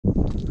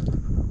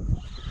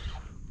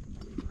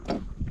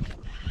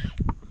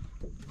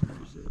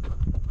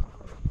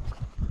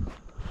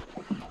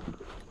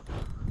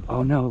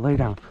Oh no, lay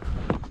down.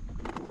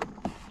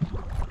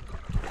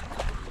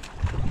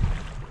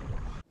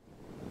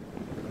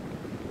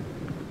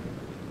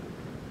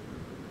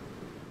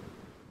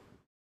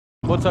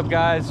 What's up,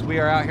 guys? We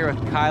are out here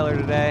with Kyler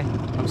today.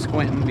 I'm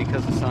squinting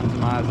because the sun's in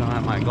my eyes. I don't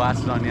have my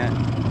glasses on yet.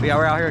 But yeah,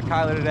 we're out here with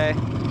Kyler today.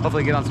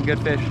 Hopefully get on some good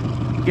fish.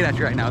 Get at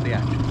you right now with the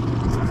action.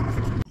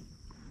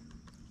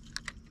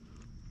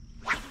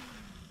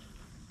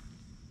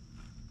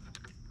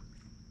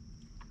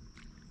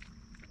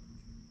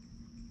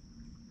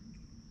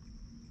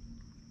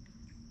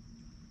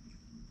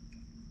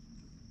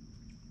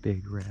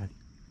 Big red.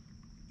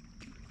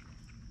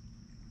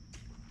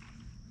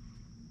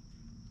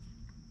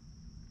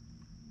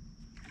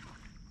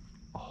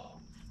 Oh.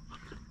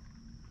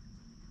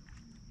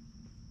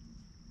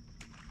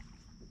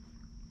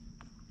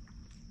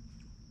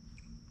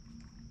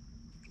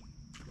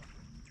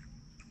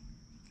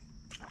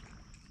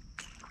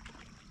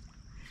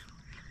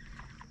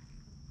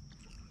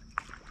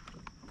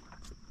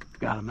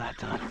 Got him that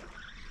time.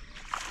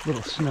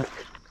 Little snook.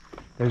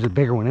 There's a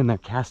bigger one in there.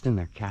 Cast in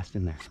there. Cast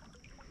in there.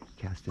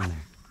 Cast in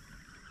there.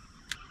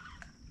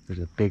 There's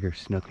a bigger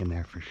snook in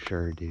there for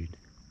sure, dude.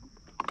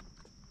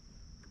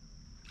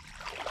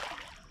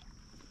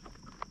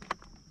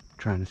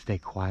 Trying to stay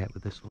quiet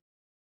with this one.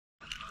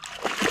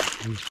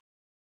 He's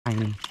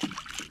tiny.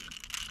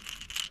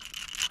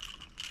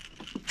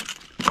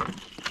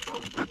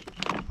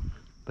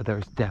 But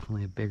there's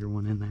definitely a bigger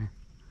one in there.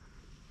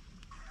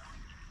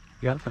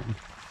 You got something.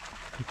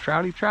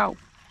 Trouty trout.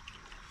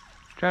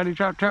 Trouty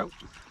trout trout.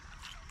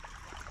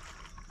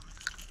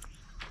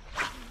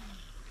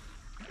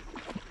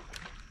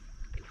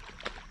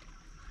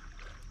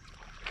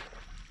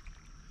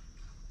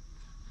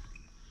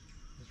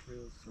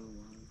 So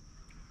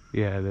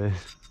yeah, it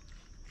is.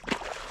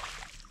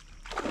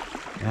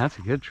 Yeah, that's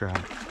a good trout.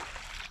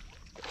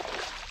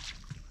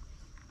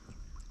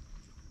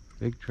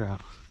 Big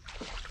trout.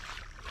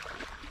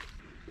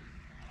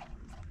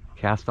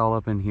 Cast all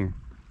up in here.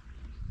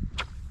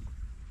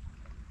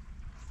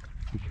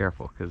 Be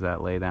careful, because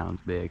that lay down's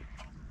big.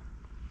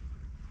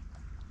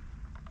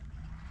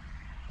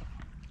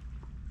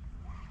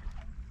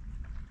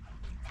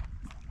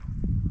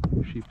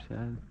 Sheep's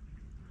head.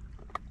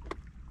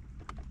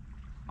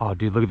 Oh,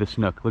 dude, look at the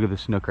snook. Look at the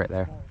snook right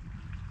there.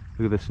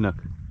 Look at the snook.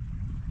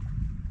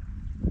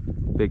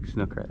 Big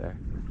snook right there.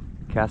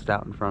 Cast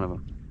out in front of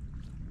him.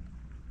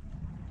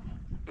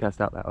 Cast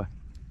out that way.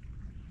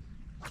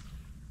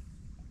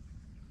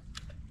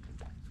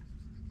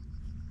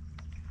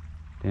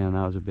 Damn,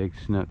 that was a big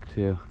snook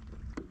too.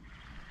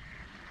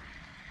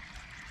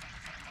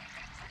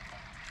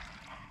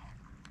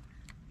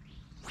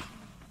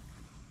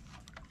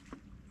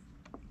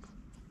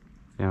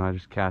 Damn, I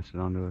just cast it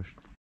onto a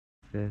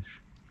fish.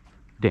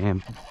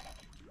 Damn.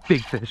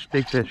 Big fish,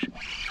 big fish.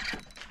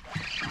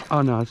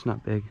 Oh no, it's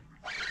not big.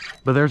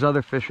 But there's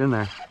other fish in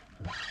there.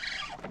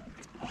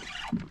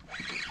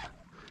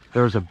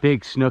 There was a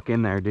big snook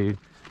in there, dude.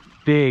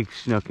 Big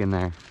snook in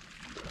there.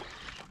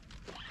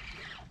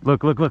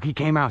 Look, look, look, he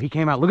came out, he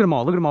came out. Look at them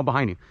all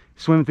behind you.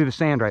 Swimming through the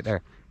sand right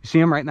there. You see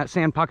him right in that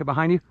sand pocket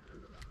behind you?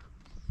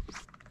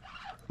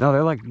 No,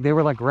 they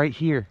were like right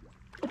here.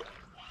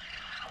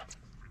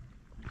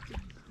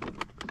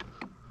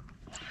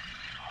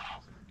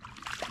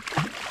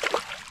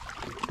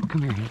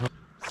 Come here, Hazel.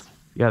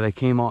 Yeah,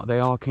 they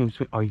all came.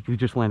 Oh, you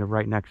just landed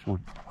right next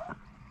one.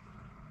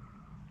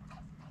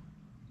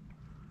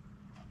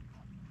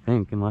 I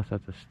think, unless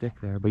that's a stick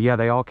there. But yeah,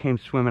 they all came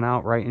swimming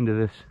out right into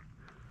this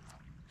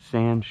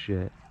sand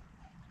shit.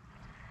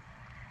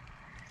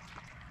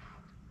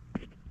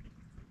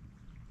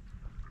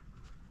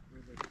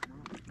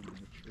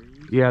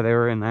 Yeah, they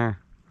were in there.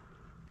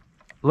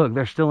 Look,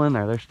 they're still in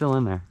there. They're still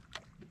in there.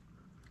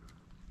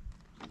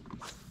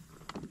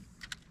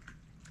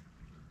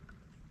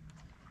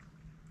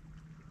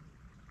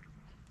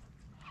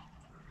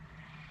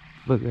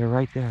 Look, they're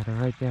right there. They're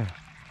right there.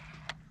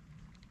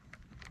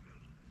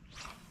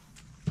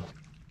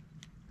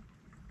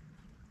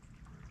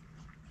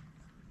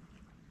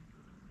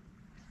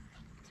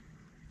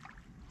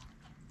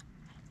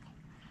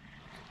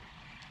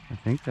 I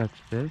think that's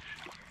fish.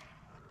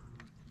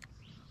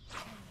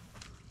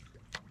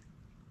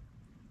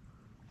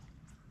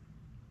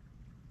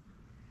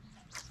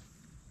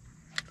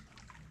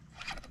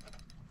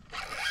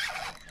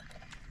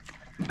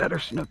 Better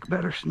snook,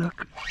 better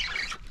snook.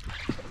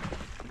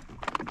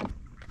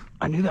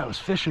 I knew that was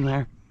fish in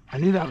there. I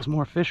knew that was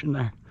more fish in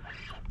there.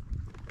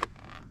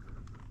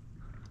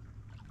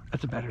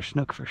 That's a better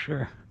snook for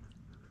sure.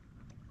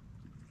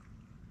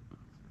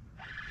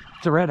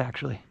 It's a red,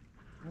 actually.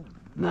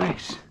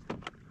 Nice.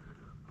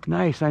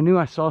 Nice. I knew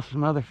I saw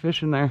some other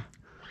fish in there.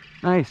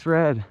 Nice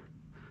red.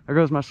 There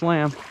goes my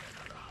slam.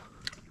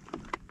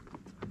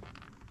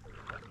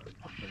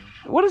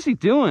 What is he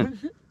doing?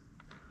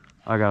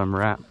 I got him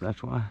wrapped,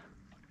 that's why.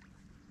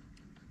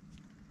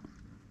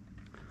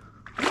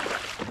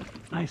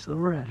 Nice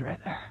little red right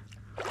there.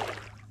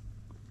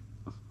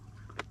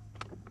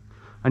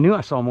 I knew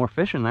I saw more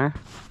fish in there.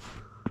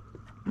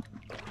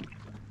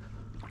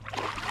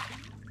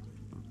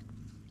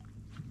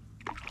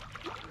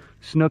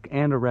 snook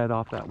and a red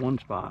off that one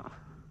spot.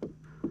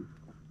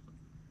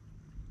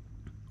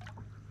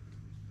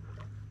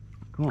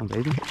 Come on,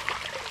 baby.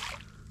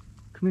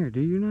 Come here,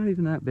 dude. You're not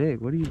even that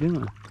big. What are you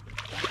doing?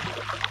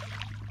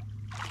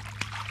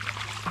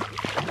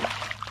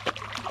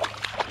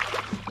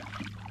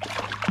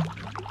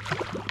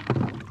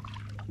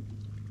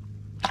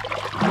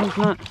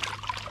 No,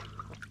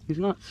 he's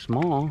not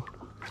small.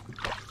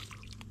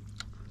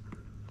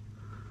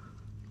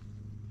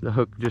 The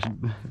hook just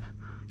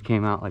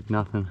came out like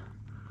nothing.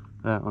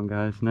 That one,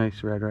 guys.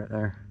 Nice red right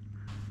there.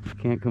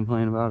 Can't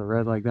complain about a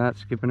red like that.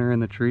 Skipping her in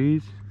the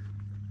trees.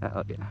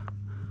 Hell yeah.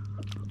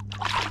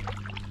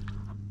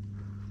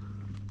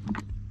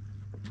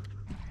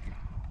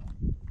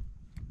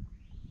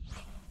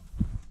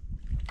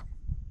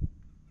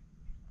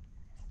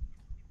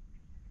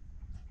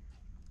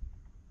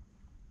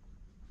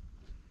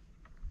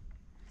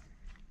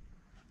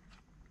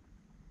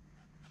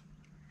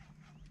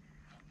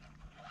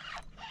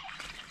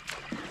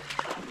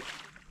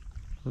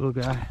 Little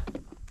guy.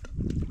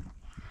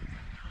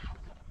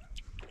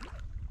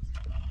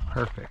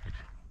 Perfect.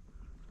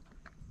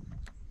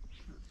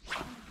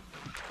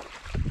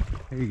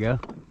 There you go.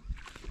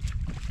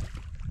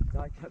 Did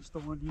I catch the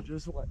one you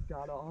just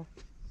got off?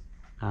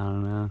 I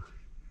don't know.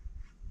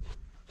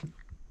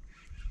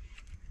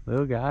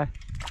 Little guy.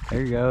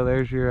 There you go.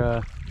 There's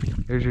your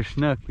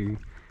snook.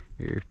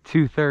 You're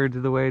 2/3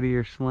 of the way to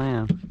your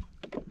slam.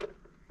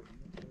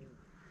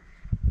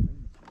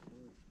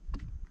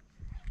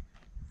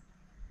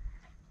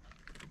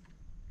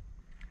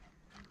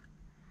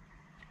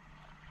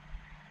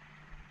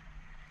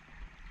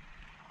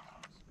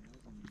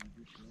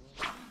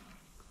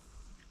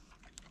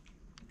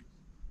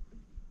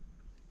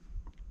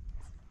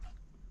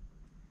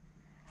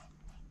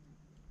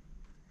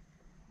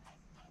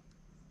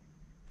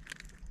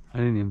 I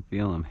didn't even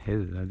feel him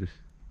hit it. I just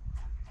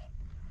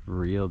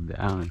reeled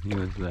down and he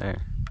was there.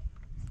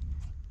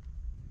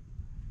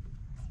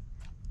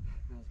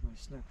 That's my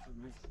snook for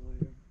my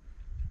slayer.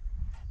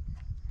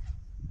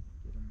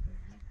 Get him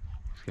there.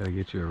 Just gotta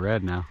get you a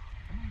red now.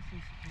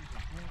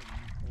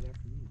 Right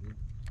after you, dude.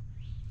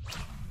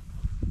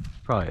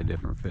 Probably a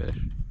different fish.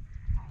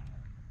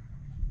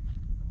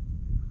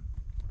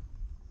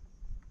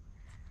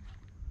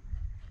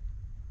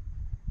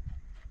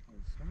 I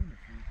was starting to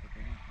think that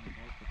they weren't going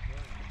to like the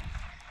tail.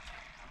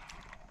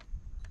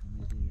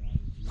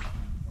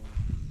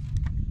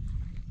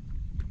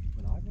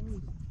 But I've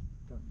always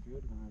done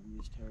good when I've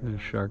used tail. There's a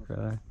shark right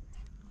there.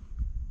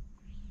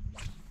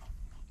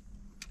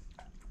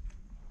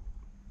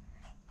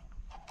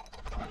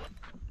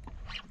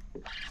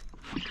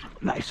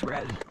 Nice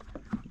red.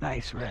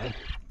 Nice red.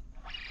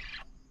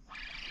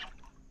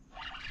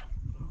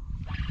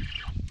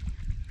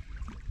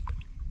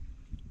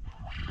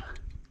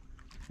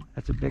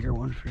 That's a bigger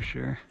one for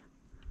sure.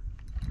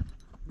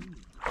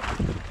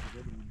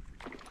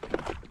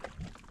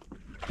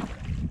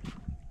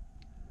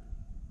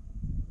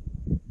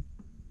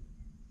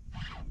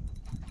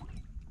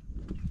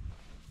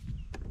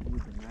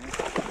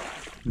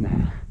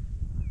 Nah,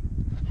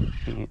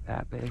 he ain't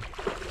that big.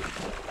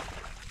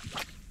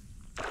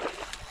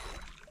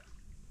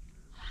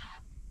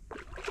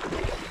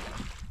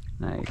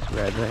 Nice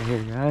red right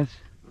here, guys.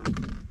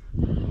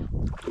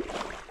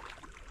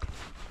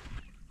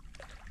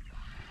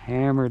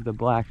 Hammered the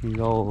black and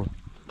gold.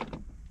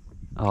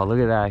 Oh, look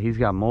at that. He's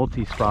got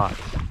multi-spots.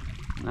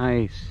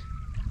 Nice.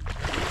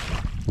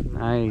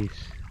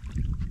 Nice.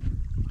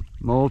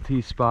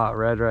 Multi-spot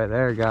red right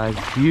there, guys.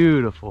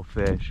 Beautiful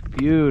fish.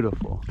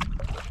 Beautiful.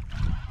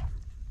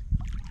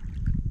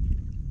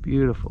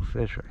 Beautiful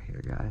fish right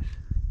here, guys.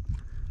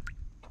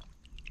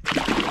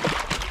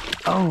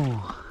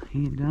 Oh, he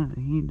ain't done.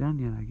 He ain't done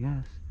yet, I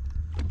guess.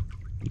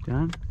 You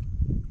done?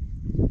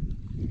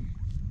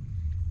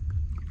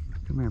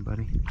 Come here,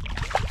 buddy.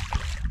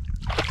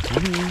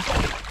 Come here.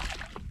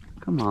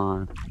 Come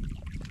on.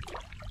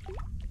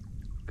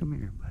 Come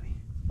here, buddy.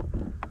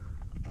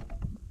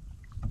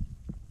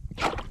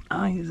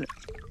 Oh, he's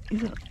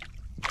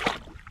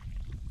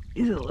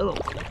a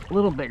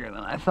little bigger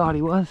than I thought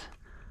he was.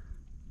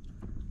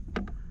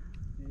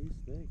 Yeah, he's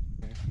big.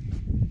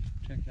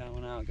 Check that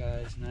one out,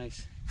 guys.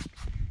 Nice.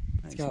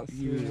 It's got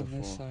three on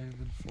this side and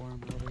then 4 on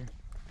the other.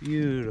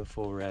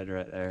 Beautiful red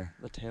right there.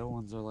 The tail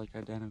ones are like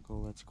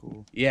identical. That's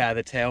cool. Yeah,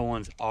 the tail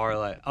ones are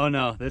like, oh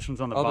no, this one's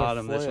on the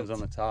bottom, this one's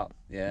flipped. on the top.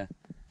 Yeah.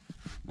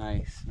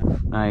 Nice.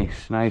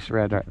 Nice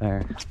red right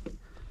there.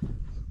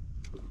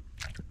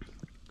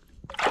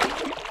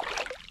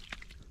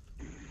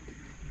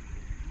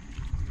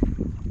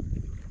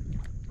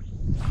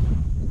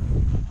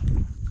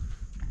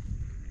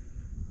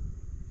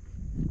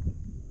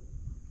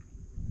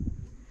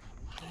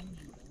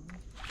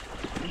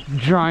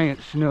 Giant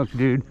snook,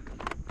 dude.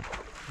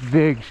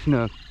 Big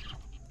snook.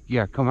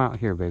 Yeah, come out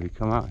here, baby.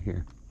 Come out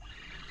here.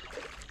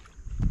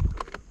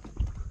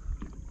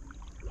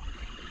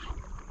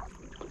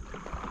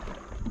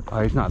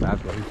 Oh, he's not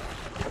that big.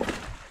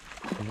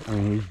 I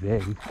mean, he's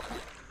big.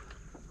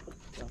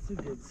 That's a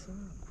good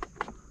sign.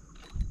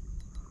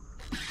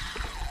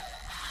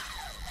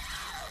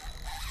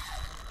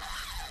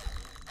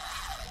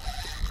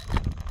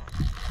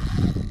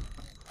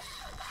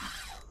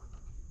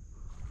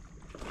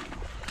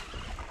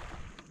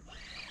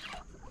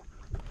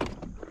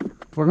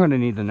 We're going to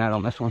need the net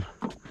on this one.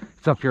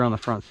 It's up here on the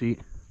front seat.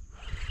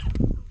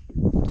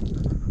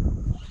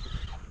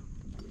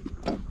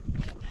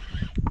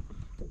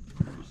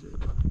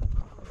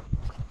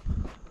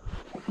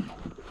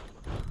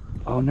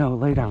 Oh no,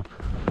 lay down.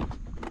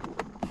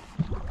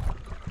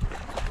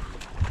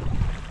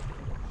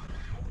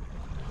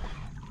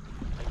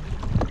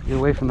 Get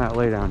away from that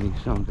lay down, you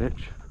son of a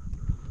bitch.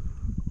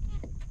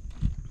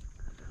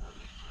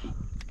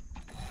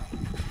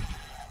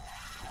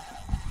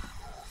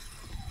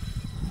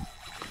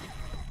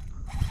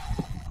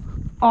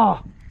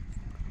 Oh!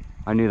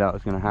 I knew that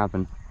was gonna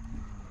happen.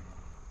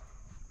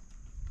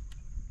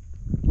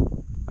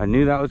 I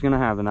knew that was gonna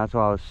happen. That's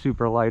why I was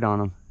super light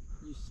on him.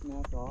 You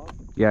snapped off?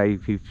 Yeah,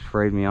 he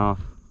sprayed me off.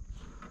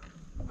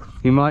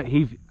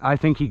 I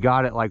think he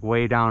got it like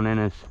way down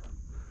in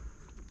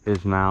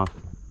his mouth.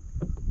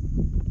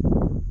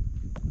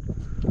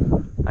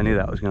 I knew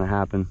that was gonna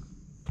happen.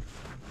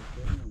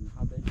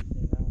 How big do you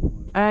think that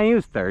one was? He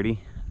was 30.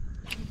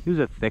 He was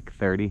a thick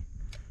 30.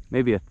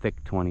 Maybe a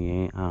thick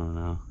 28, I don't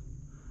know.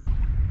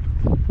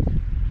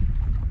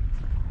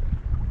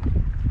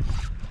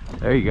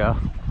 There you go.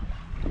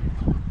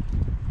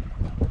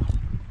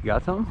 You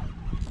got something?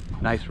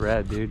 Nice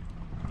red, dude.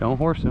 Don't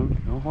horse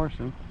him. Don't horse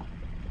him.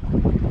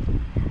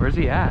 Where's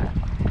he at?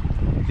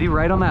 Is he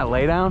right on that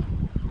laydown?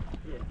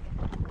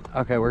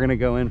 Yeah. Okay, we're gonna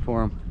go in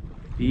for him.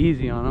 Be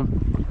easy on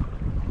him.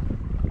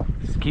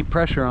 Just keep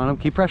pressure on him.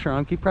 Keep pressure on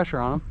him. Keep pressure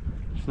on him.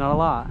 It's not a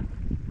lot.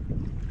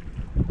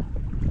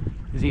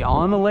 Is he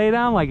on the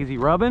laydown? Like, is he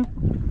rubbing?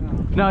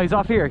 No, he's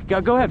off here.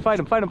 Go ahead. Fight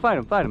him. Fight him. Fight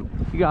him. Fight him.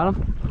 You got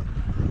him.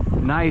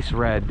 Nice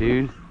red,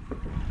 dude.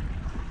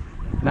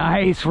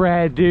 Nice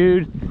red,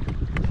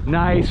 dude.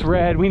 Nice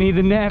red. We need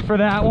the net for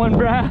that one,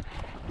 bruh.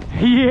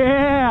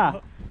 Yeah.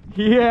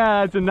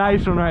 Yeah, that's a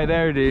nice one right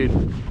there,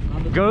 dude.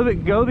 Go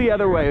the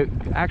other way.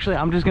 Actually,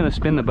 I'm just gonna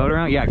spin the boat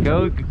around. Yeah,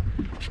 go.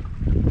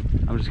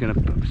 I'm just gonna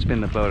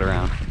spin the boat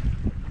around.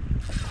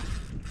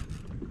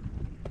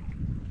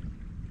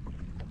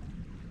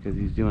 Because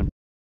he's doing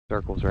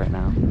circles right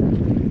now.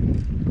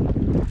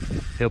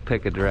 He'll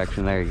pick a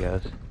direction. There he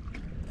goes.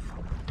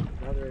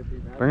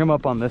 Bring him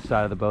up on this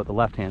side of the boat, the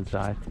left-hand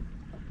side.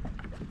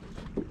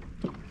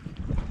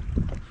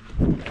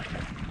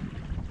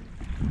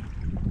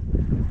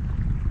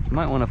 You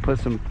might want to put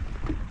some,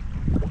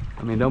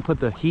 I mean, don't put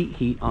the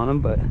heat on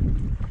him, but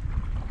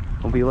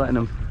we'll be letting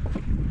him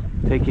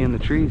take you in the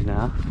trees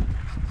now.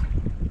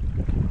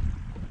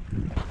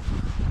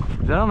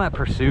 Is that on that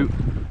Pursuit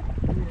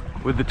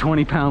with the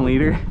 20-pound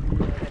leader?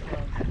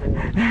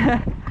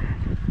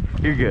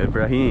 You're good,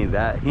 bro. He ain't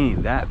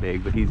that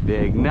big, but he's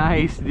big.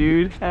 Nice,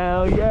 dude.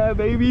 Hell yeah,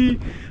 baby.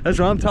 That's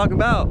what I'm talking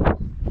about.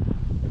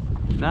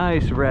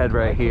 Nice red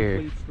right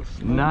here.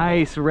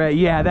 Nice red.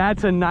 Yeah,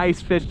 that's a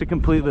nice fish to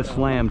complete the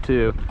slam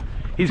too.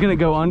 He's gonna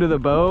go under the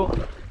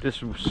boat,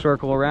 just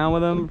circle around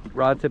with him,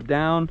 rod tip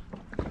down.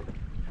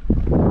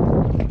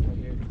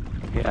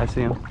 Yeah, I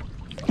see him.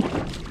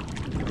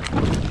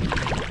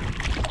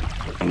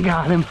 And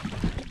got him.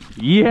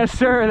 Yes,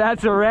 sir.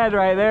 That's a red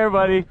right there,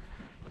 buddy.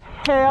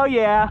 Hell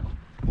yeah.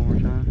 One more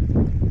time.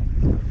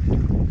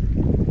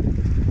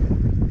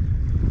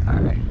 All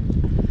right.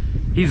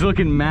 He's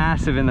looking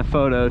massive in the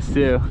photos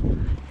too.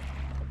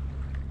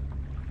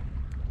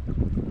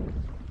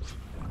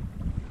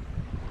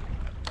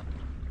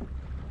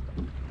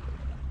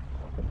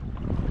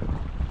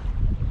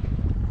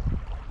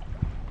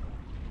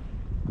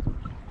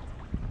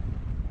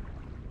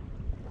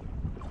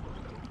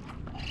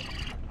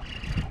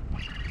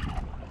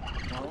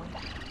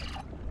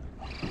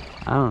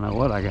 I don't know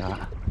what I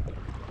got.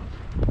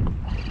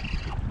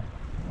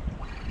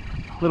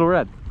 Little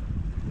red.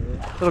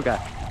 Yeah. Little guy.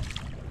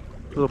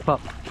 Little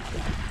pup.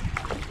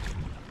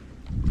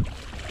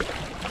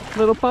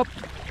 Little pup.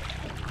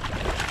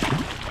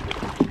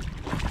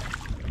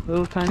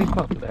 Little tiny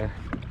pup there.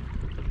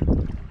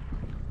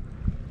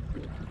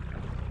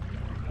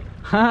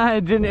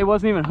 It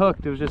wasn't even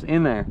hooked, it was just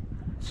in there.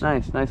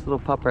 Nice little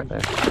pup right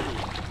there.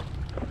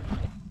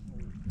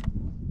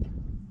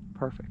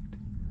 Perfect.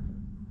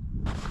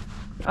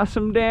 Got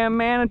some damn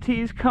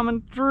manatees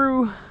coming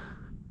through.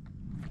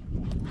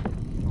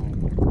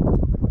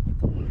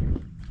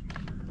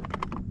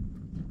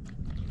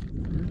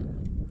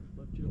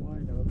 Lift your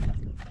line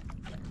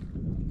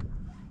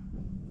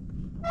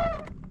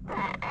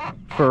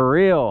up. For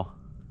real.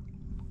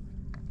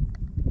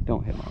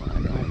 Don't hit my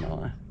line, don't hit my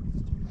line.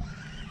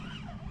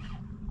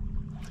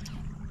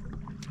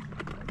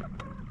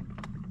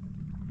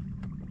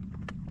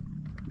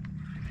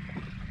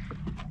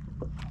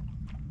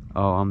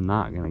 Oh, I'm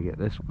not gonna get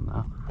this one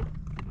though.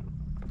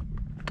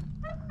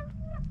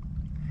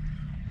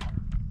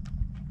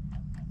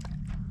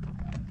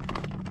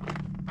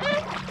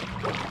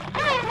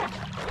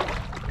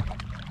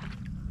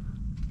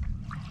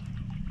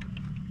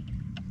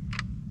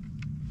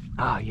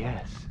 Ah,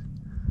 yes.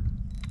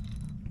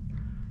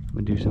 I'm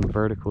gonna do some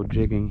vertical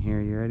jigging here.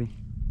 You ready?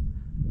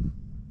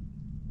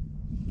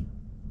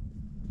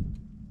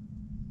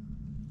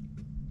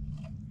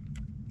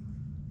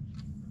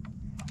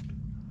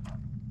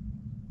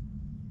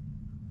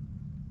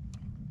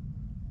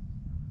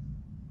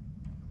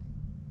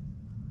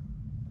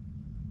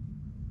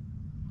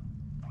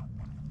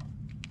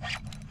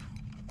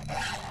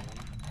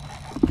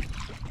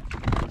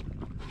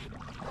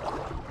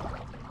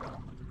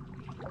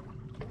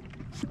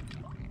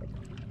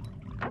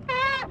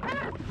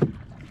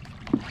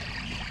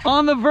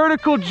 On the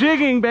vertical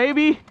jigging,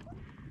 baby.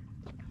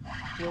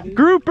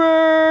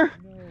 Grouper.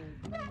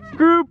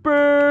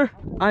 Grouper.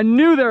 I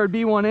knew there would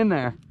be one in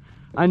there.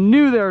 I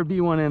knew there would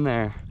be one in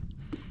there.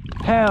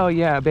 Hell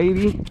yeah,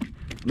 baby.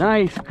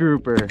 Nice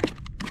grouper.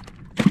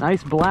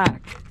 Nice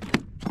black.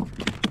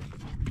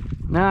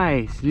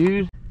 Nice,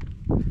 dude.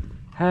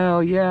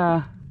 Hell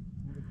yeah.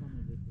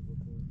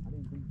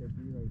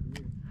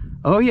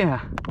 Oh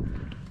yeah.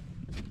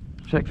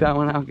 Check that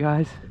one out,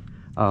 guys.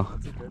 Oh,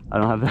 I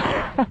don't have the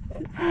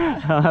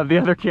I don't have the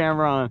other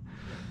camera on.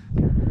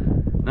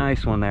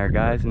 Nice one there,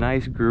 guys.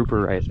 Nice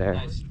grouper right there.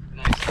 Nice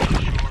short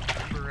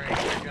grouper right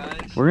there,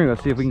 guys. We're gonna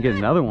go see if we can get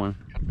another one.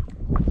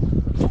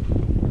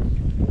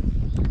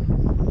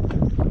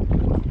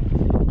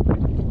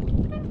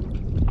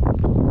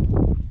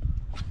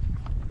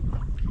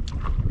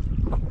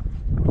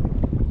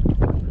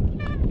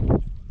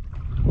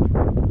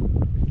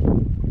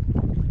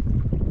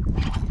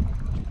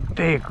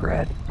 Big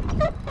red.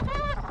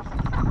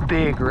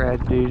 Big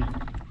red, dude.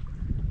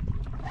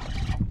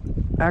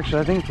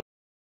 Actually,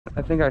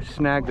 I think I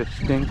snagged a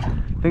stingray.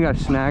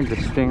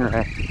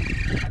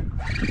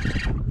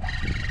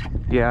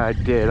 Yeah, I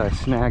did. I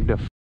snagged a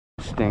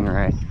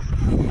stingray.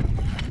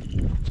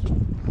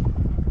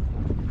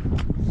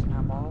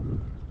 Snap off?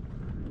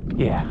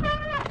 Yeah.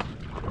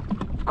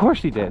 Of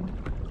course he did.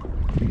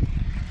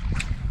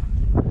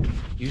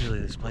 Usually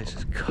this place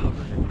is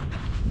covered in...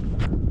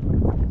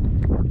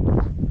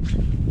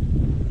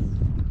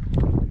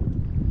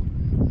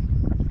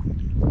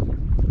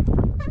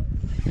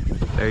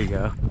 There you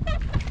go.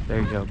 There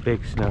you go.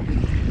 Big snook.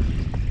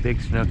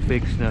 Big snook.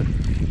 Big snook.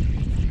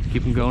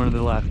 Keep him going to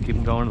the left. Keep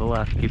him going to the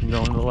left. Keep him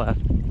going to the left.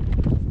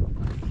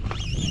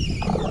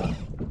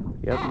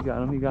 Yep, you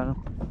got him. You got him.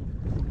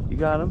 You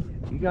got him.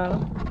 You got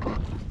him.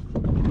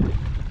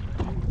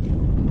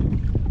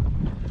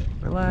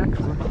 Relax.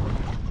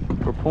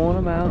 We're pulling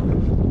him out.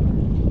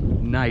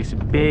 Nice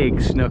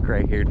big snook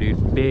right here,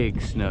 dude.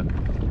 Big snook.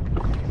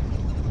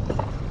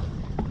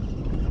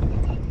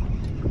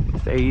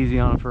 Stay easy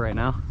on him for right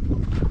now.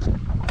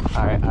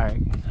 All right,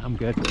 I'm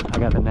good. I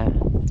got the net.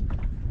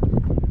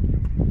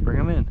 Bring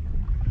him in.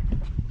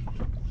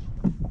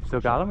 Still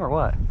got him or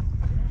what?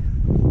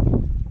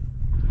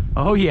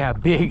 Oh yeah,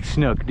 big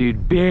snook,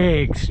 dude.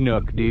 Big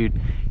snook, dude.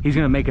 He's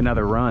gonna make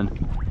another run.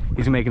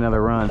 He's gonna make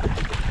another run.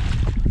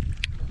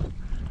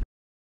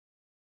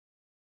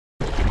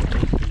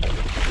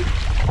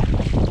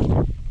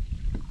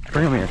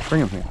 Bring him here,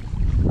 bring him here.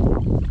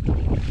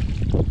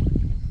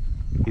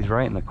 He's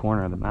right in the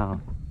corner of the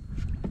mouth.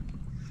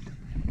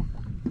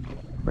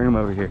 Bring him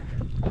over here.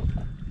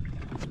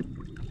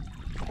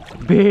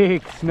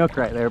 Big snook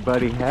right there,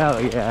 buddy.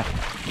 Hell yeah.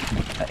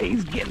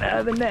 He's getting out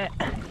of the net.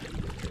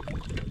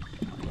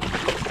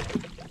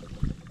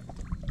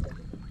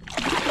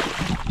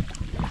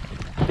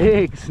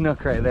 Big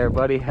snook right there,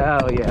 buddy.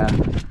 Hell yeah.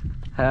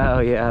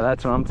 Hell yeah,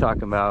 that's what I'm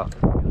talking about.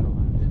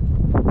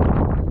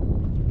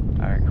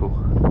 Alright, cool.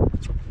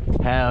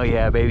 Hell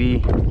yeah,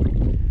 baby.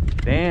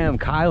 Damn,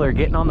 Kyler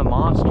getting on the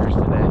monsters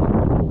today.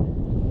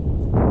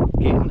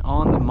 Getting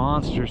on the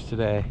monsters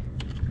today.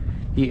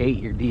 He ate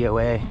your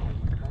DOA.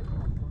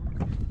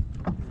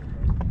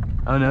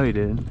 Oh no, he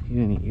didn't. He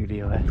didn't eat your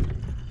DOA.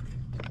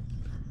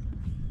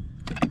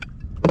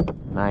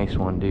 Nice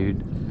one,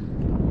 dude.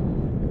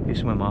 You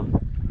swim off.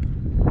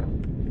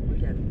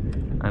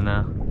 I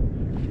know.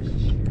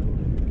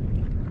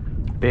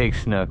 Big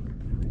snook.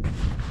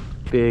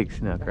 Big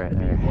snook right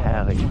there.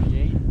 Hell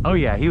yeah. Oh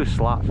yeah, he was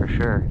slot for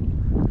sure.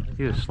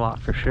 He was slot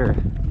for sure.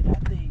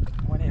 That thing,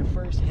 when it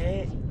first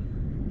hit,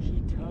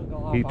 he took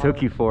off. He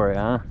took you for it,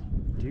 huh?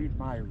 Dude,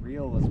 my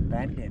reel was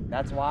bending.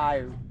 That's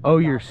why. Oh,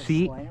 your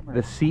seat?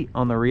 The seat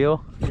on the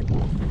reel?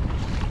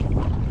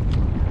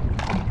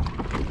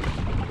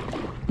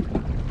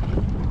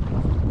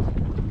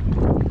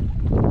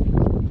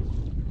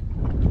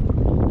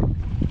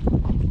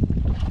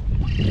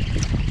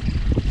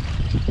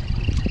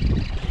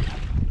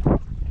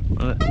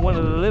 One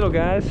of the little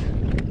guys.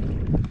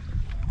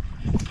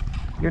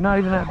 You're not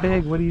even that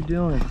big. What are you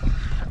doing?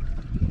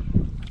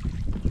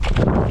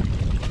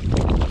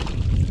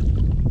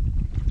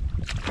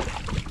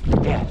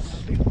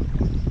 Yes.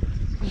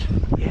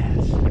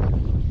 Yes.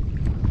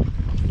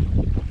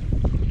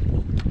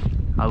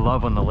 I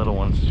love when the little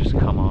ones just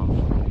come off.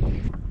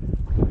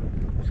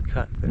 Just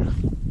cut there.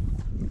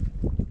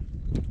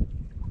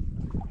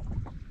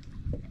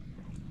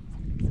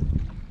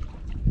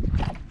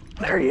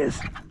 There he is.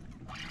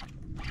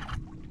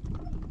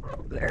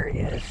 There he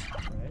is.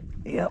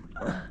 Yep.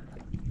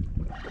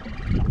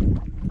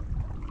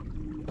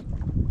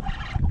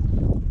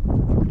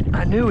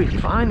 I knew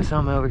we'd find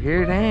some over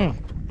here, dang.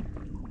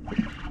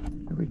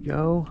 There we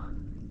go.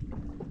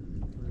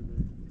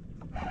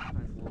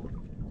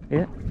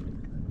 Yeah.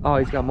 Oh,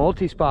 he's got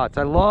multi-spots.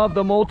 I love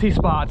the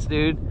multi-spots,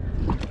 dude.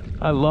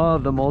 I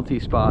love the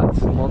multi-spots.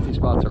 The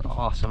multi-spots are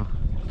awesome.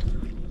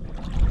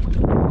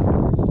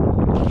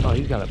 Oh,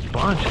 he's got a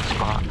bunch of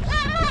spots.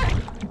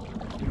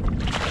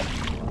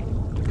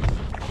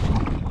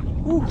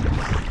 Ooh.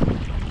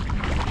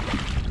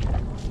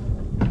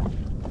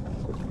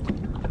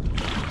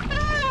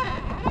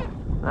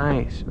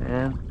 Nice,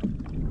 man.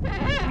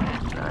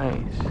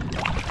 Nice.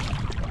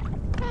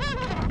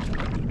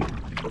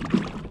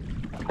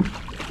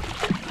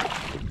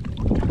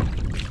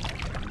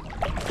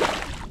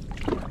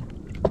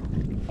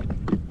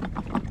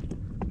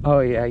 Oh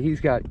yeah,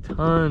 he's got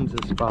tons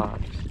of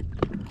spots.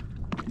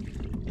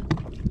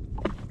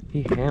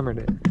 He hammered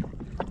it.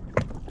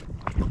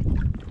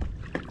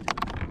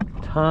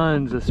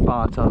 Tons of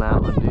spots on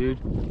that one, dude.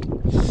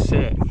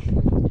 Sick.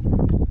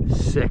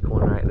 Sick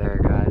one right there,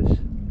 guys.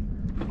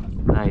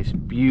 Nice,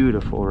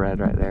 beautiful red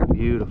right there.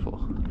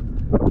 Beautiful.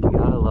 You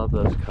gotta love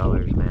those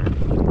colors, man.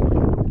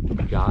 You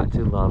got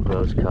to love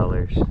those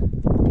colors.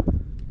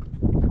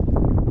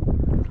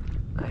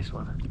 Nice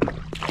one.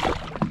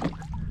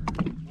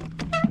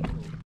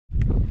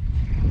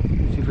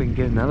 See if we can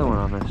get another one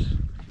on this.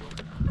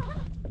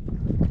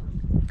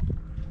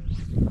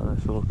 Oh,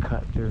 this little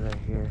cut through right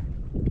here.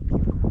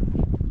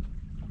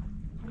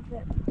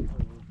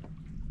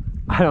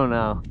 I don't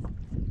know.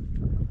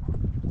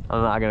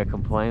 I'm not gonna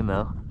complain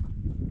though.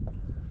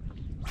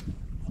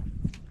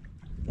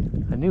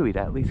 I knew we'd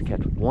at least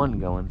catch one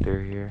going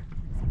through here.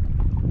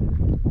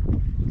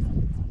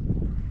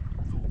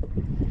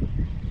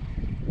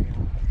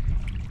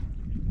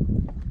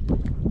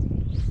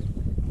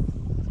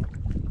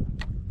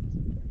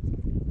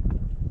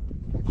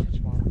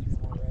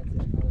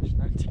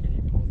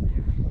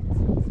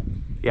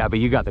 Yeah, but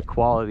you got the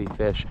quality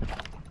fish.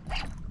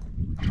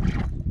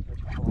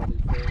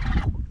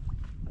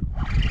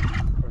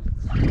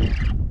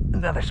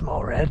 Another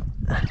small red.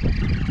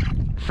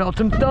 Felt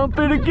him thump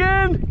it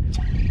again.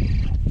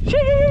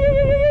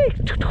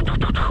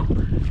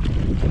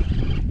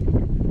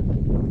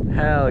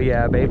 Hell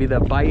yeah, baby. The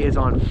bite is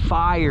on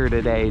fire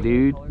today,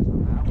 dude.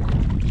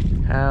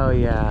 Hell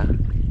yeah.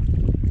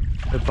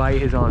 The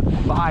bite is on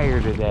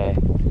fire today.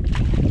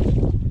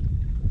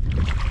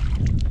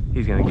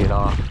 He's gonna get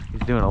off.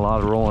 He's doing a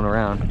lot of rolling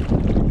around.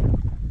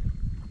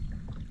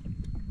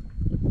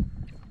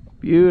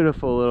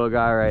 Beautiful little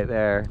guy right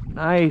there.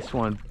 Nice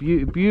one.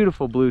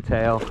 Beautiful blue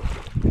tail.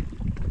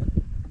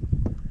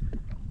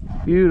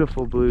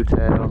 Beautiful blue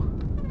tail.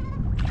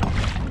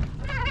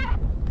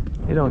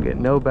 You don't get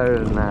no better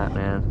than that,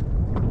 man.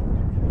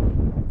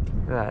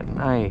 Look at that.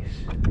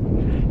 Nice.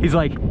 He's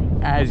like,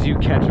 as you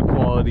catch a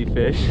quality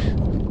fish.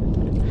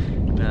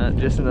 Nah,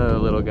 just another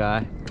little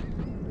guy.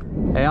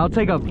 Hey, I'll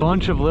take a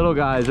bunch of little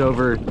guys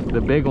over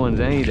the big ones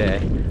any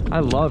day. I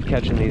love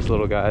catching these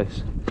little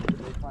guys.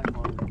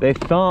 They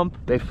thump,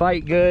 they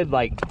fight good,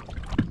 like,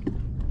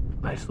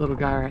 nice little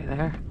guy right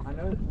there. I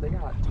know they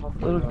got tough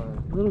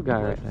little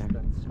guy right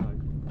there.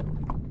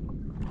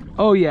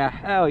 Oh yeah,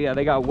 hell yeah,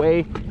 they got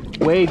way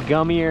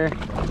gummier,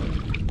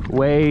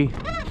 way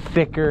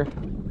thicker,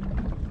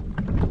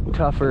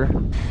 tougher.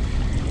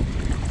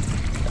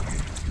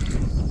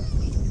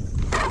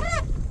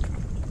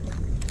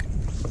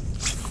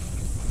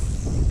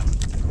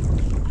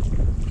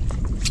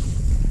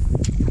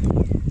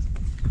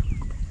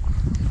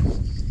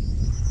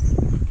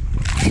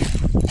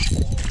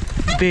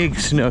 Big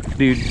snook,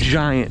 dude,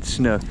 giant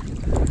snook.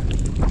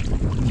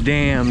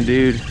 Damn,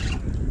 dude,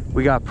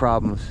 we got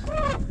problems.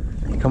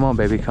 Come on,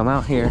 baby, come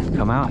out here,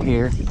 come out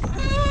here.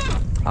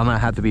 I'm gonna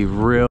have to be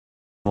real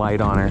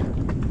light on her.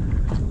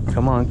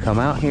 Come on, come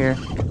out here.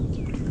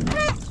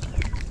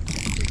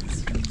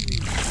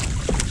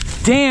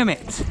 Damn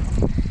it!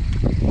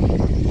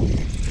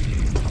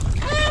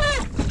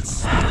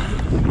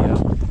 Yep.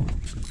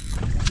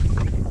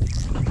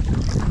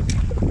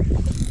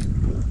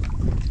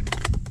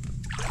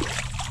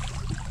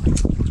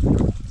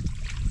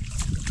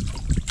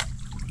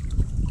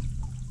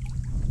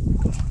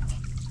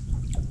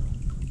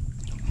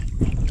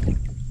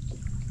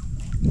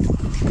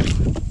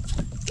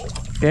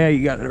 Yeah,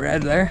 you got the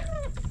red there.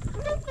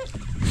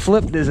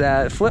 Flipped his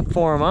ass. Flip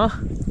for him, huh?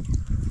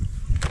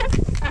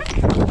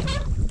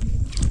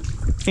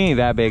 He ain't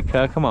that big,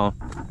 cut. Come on.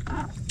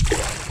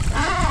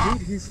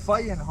 Dude, he's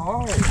fighting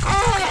hard.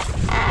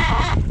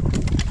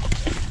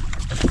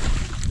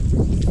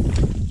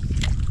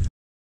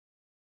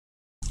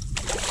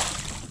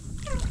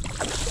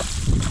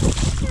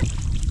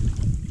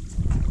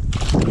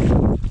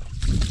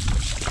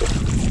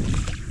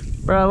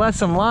 Bro, let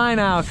some line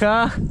out,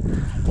 huh?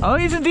 Oh,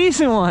 he's a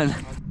decent one.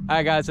 All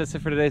right, guys, that's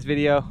it for today's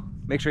video.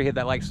 Make sure you hit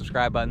that like,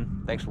 subscribe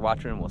button. Thanks for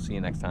watching, and we'll see you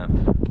next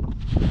time.